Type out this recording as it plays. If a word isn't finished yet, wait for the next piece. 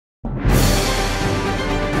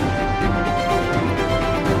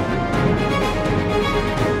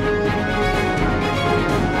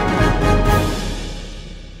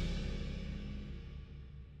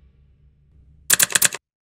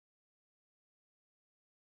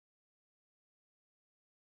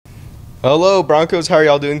Hello, Broncos. How are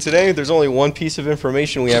y'all doing today? There's only one piece of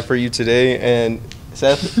information we have for you today, and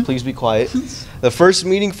Seth, please be quiet. The first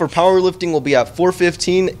meeting for powerlifting will be at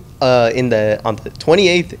 4:15 on the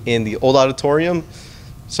 28th in the old auditorium.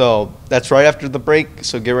 So that's right after the break.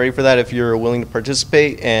 So get ready for that if you're willing to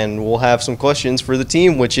participate, and we'll have some questions for the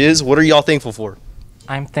team, which is, what are y'all thankful for?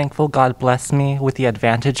 I'm thankful God blessed me with the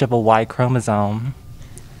advantage of a Y chromosome.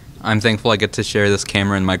 I'm thankful I get to share this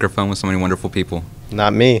camera and microphone with so many wonderful people.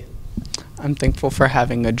 Not me. I'm thankful for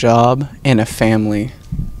having a job and a family.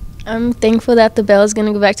 I'm thankful that the bell is going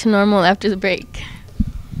to go back to normal after the break.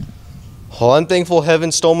 Well, I'm thankful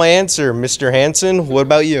heaven stole my answer. Mr. Hansen, what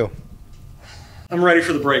about you? I'm ready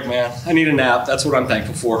for the break, man. I need a nap. That's what I'm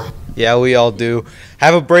thankful for. Yeah, we all do.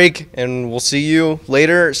 Have a break, and we'll see you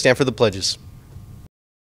later. Stand for the pledges.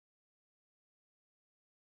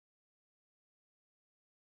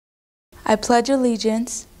 I pledge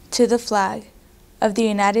allegiance to the flag of the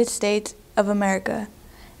United States of America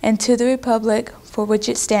and to the republic for which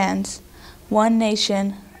it stands, one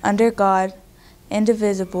nation, under God,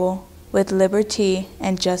 indivisible, with liberty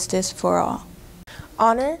and justice for all.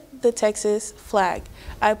 Honor the Texas flag.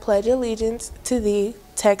 I pledge allegiance to thee,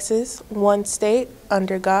 Texas, one state,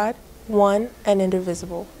 under God, one and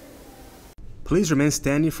indivisible. Please remain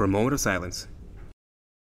standing for a moment of silence.